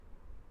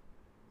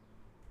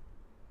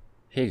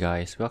Hey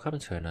guys, welcome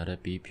to another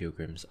Be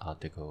Pilgrims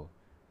article.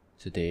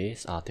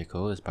 Today's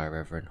article is by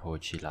Reverend Ho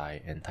Chi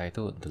Lai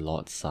entitled The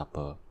Lord's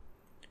Supper.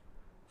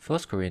 1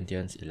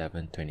 Corinthians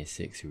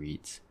 11:26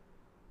 reads,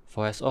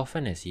 For as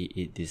often as ye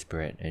eat this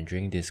bread and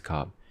drink this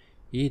cup,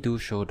 ye do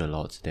show the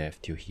Lord's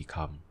death till he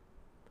come.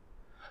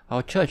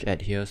 Our church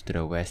adheres to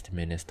the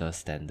Westminster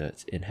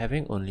standards in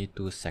having only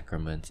two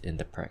sacraments in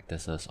the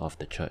practices of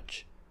the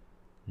church,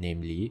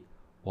 namely,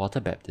 water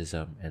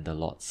baptism and the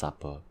Lord's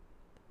Supper.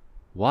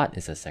 What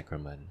is a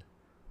sacrament?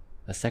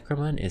 A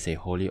sacrament is a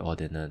holy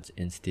ordinance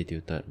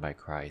instituted by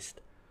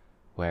Christ,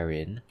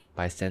 wherein,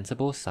 by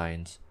sensible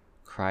signs,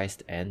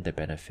 Christ and the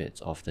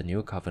benefits of the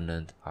new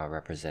covenant are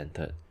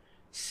represented,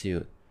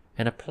 sealed,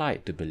 and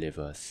applied to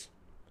believers.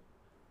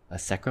 A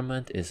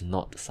sacrament is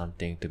not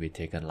something to be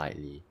taken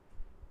lightly.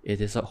 It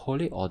is a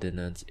holy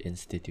ordinance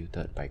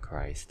instituted by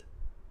Christ.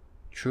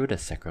 Through the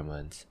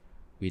sacraments,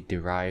 we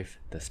derive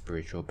the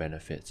spiritual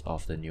benefits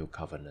of the new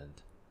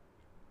covenant.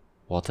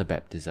 Water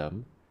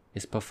baptism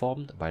is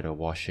performed by the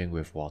washing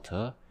with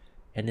water,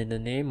 and in the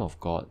name of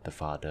God the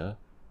Father,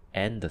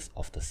 and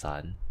of the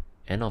Son,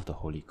 and of the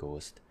Holy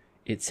Ghost,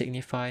 it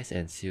signifies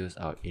and seals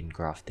our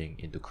ingrafting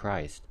into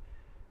Christ.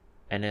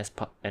 And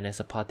as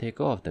a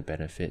partaker of the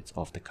benefits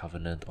of the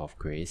covenant of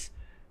grace,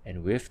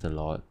 and with the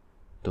Lord,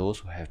 those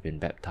who have been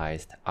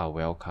baptized are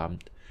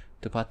welcomed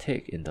to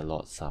partake in the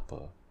Lord's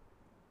Supper.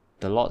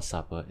 The Lord's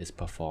Supper is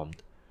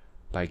performed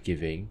by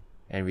giving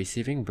and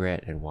receiving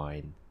bread and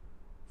wine,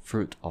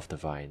 fruit of the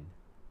vine,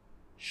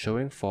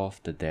 showing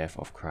forth the death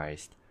of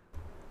Christ,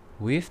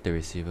 with the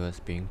receivers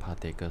being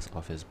partakers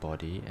of his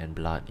body and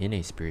blood in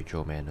a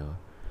spiritual manner,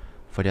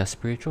 for their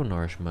spiritual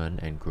nourishment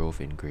and growth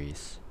in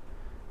grace.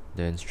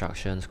 The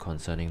instructions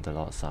concerning the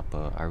Lord's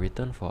Supper are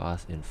written for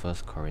us in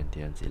 1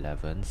 Corinthians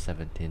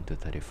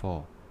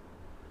 11:17-34.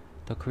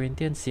 The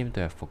Corinthians seem to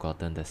have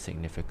forgotten the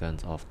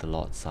significance of the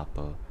Lord's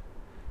Supper.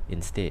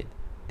 Instead,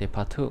 they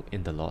partook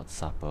in the Lord's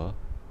Supper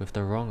with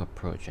the wrong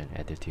approach and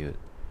attitude.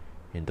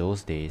 In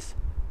those days,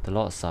 the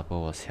Lord's Supper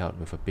was held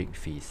with a big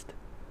feast.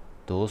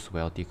 Those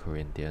wealthy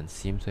Corinthians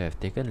seem to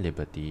have taken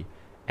liberty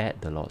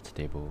at the Lord's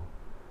table.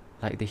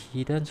 Like the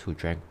heathens who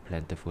drank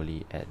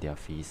plentifully at their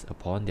feasts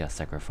upon their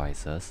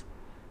sacrifices,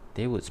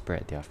 they would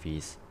spread their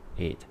feasts,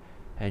 ate,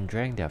 and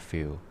drank their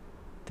fill,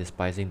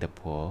 despising the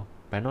poor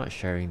by not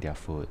sharing their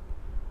food.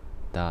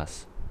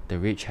 Thus, the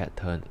rich had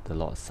turned the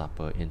Lord's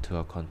Supper into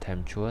a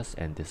contemptuous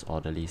and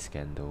disorderly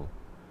scandal.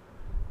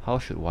 How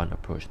should one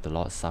approach the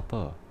Lord's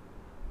Supper?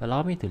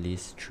 Allow me to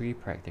list 3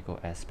 practical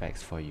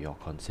aspects for your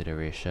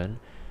consideration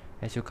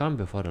as you come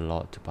before the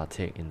Lord to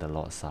partake in the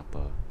Lord's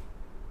Supper.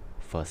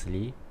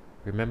 Firstly,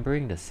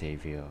 remembering the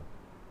Savior.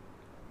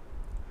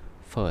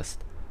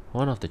 First,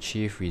 one of the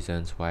chief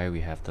reasons why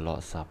we have the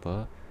Lord's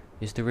Supper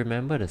is to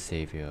remember the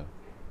Savior.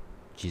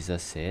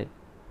 Jesus said,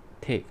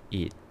 Take,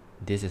 eat,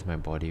 this is my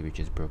body which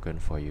is broken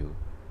for you.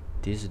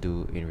 This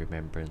do in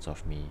remembrance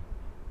of me.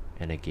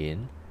 And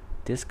again,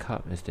 this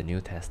cup is the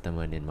New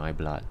Testament in my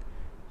blood.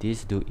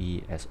 This do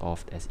ye as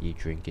oft as ye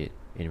drink it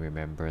in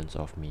remembrance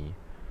of me.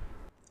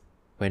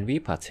 When we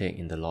partake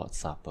in the Lord's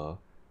Supper,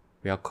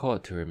 we are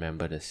called to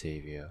remember the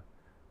Savior.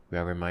 We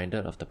are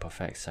reminded of the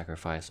perfect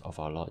sacrifice of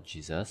our Lord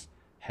Jesus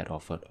had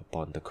offered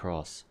upon the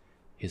cross,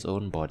 his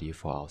own body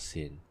for our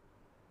sin.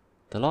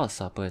 The Lord's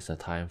Supper is a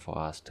time for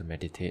us to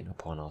meditate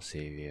upon our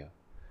Savior.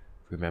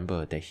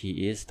 Remember that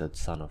he is the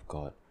Son of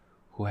God,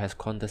 who has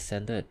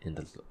condescended in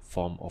the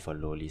form of a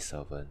lowly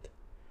servant.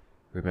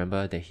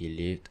 Remember that he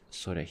lived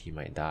so that he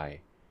might die,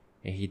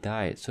 and he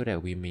died so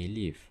that we may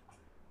live.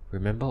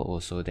 Remember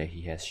also that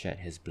he has shed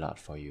his blood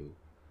for you,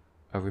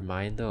 a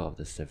reminder of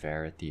the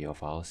severity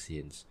of our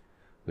sins,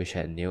 which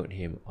had nailed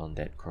him on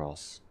that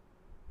cross.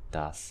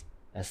 Thus,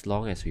 as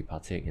long as we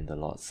partake in the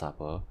Lord's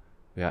Supper,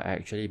 we are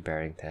actually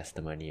bearing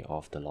testimony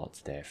of the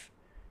Lord's death.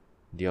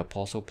 The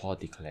Apostle Paul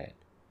declared,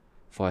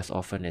 For as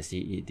often as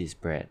ye eat this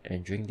bread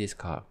and drink this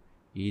cup,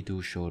 ye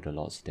do show the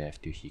Lord's death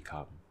till he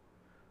come.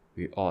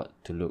 We ought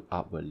to look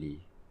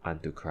upwardly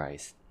unto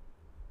Christ.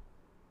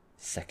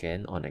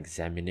 Second, on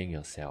examining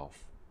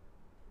yourself.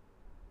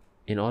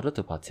 In order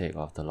to partake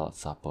of the Lord's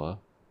Supper,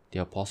 the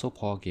Apostle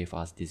Paul gave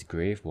us this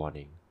grave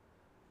warning.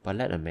 But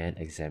let a man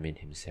examine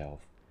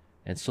himself,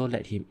 and so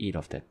let him eat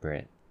of that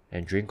bread,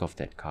 and drink of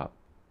that cup.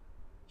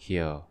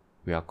 Here,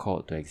 we are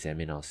called to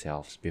examine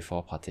ourselves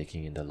before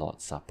partaking in the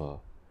Lord's Supper.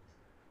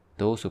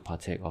 Those who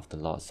partake of the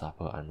Lord's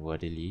Supper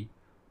unworthily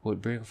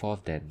would bring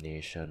forth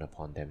damnation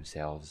upon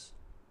themselves.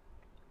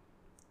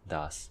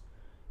 Thus,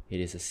 it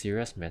is a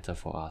serious matter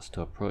for us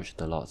to approach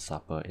the Lord's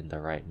Supper in the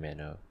right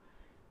manner.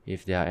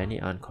 If there are any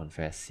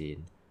unconfessed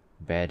sin,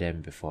 bear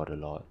them before the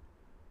Lord.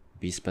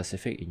 Be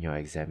specific in your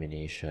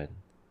examination.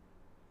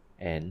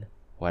 And,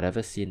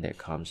 whatever sin that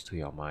comes to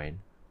your mind,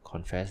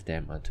 confess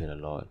them unto the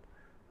Lord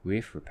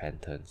with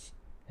repentance,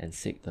 and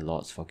seek the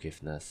Lord's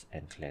forgiveness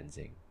and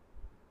cleansing.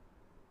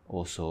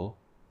 Also,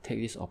 take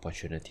this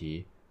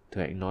opportunity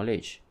to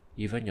acknowledge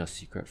even your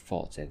secret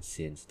faults and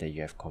sins that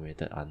you have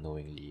committed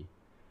unknowingly.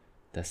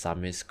 The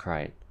psalmist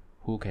cried,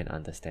 Who can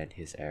understand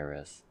his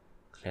errors?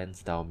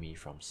 Cleanse thou me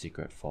from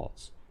secret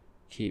faults.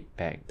 Keep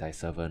back thy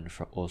servant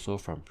also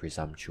from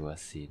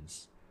presumptuous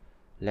sins.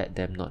 Let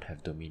them not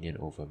have dominion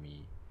over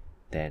me.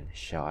 Then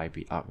shall I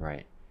be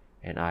upright,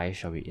 and I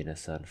shall be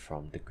innocent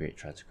from the great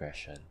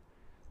transgression.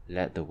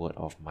 Let the word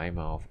of my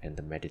mouth and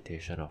the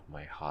meditation of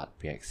my heart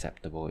be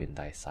acceptable in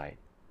thy sight.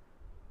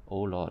 O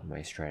Lord,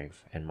 my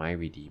strength and my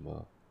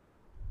Redeemer,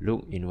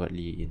 look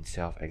inwardly in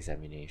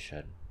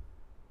self-examination.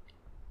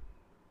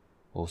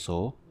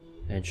 Also,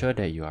 ensure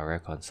that you are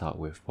reconciled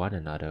with one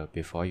another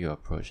before you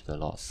approach the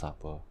Lord's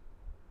Supper.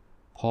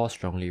 Paul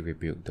strongly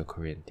rebuked the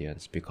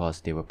Corinthians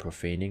because they were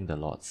profaning the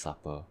Lord's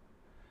Supper.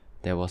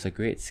 There was a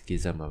great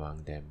schism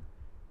among them,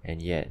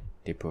 and yet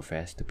they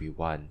professed to be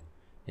one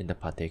in the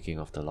partaking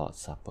of the Lord's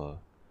Supper.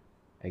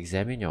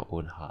 Examine your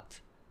own heart.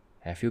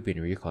 Have you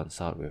been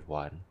reconciled with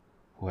one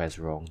who has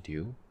wronged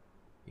you?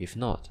 If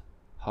not,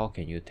 how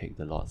can you take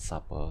the Lord's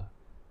Supper,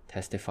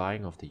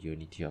 testifying of the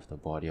unity of the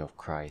body of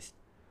Christ,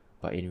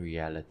 but in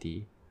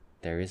reality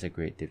there is a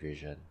great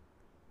division?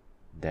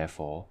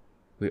 Therefore,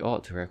 we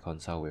ought to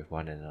reconcile with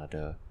one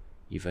another,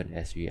 even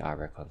as we are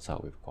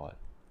reconciled with God.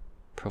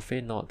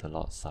 Profane not the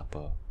Lord's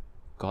Supper.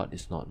 God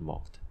is not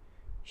mocked.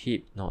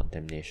 Heap not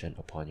damnation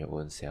upon your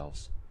own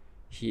selves.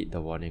 Heed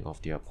the warning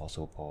of the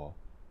Apostle Paul.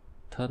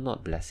 Turn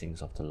not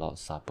blessings of the Lord's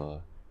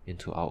Supper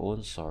into our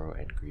own sorrow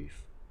and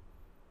grief.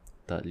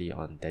 Thirdly,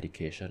 on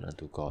dedication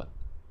unto God.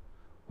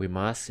 We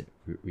must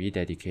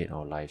rededicate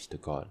our lives to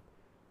God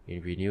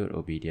in renewed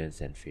obedience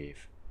and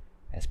faith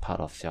as part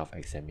of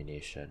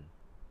self-examination.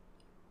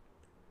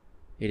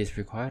 It is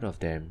required of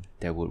them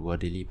that would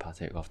worthily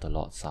partake of the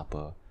Lord's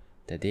Supper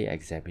that they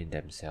examine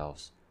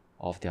themselves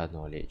of their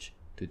knowledge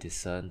to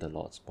discern the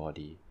Lord's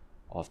body,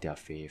 of their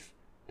faith,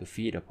 to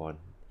feed upon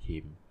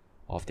Him,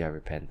 of their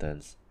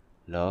repentance,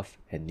 love,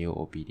 and new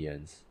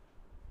obedience.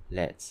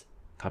 Lest,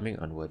 coming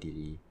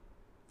unworthily,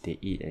 they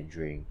eat and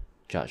drink,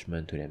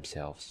 judgment to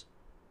themselves.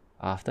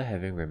 After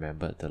having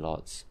remembered the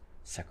Lord's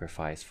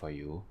sacrifice for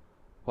you,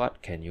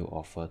 what can you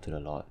offer to the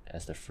Lord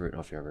as the fruit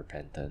of your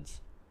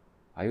repentance?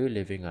 Are you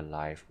living a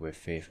life with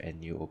faith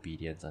and new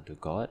obedience unto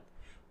God?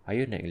 Are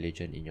you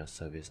negligent in your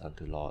service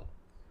unto Lord?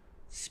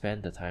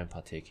 Spend the time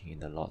partaking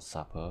in the Lord's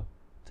Supper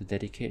to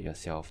dedicate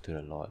yourself to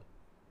the Lord.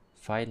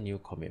 Find new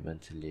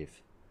commitment to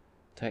live,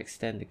 to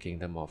extend the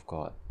kingdom of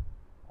God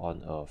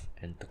on earth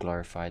and to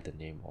glorify the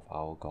name of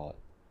our God.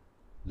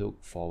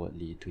 Look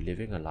forwardly to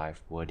living a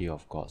life worthy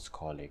of God's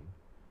calling.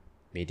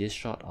 May this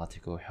short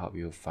article help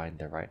you find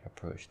the right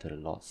approach to the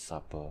Lord's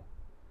Supper.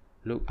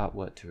 Look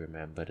upward to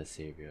remember the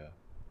Savior.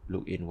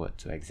 Look inward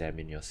to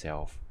examine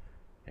yourself.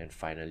 And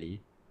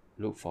finally,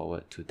 look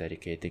forward to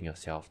dedicating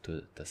yourself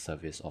to the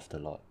service of the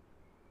Lord.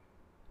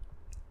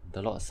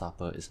 The Lord's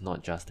Supper is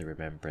not just a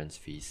remembrance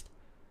feast,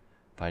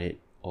 but it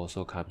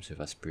also comes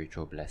with a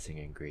spiritual blessing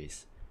and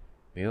grace.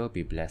 May you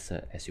be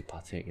blessed as you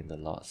partake in the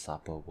Lord's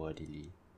Supper worthily.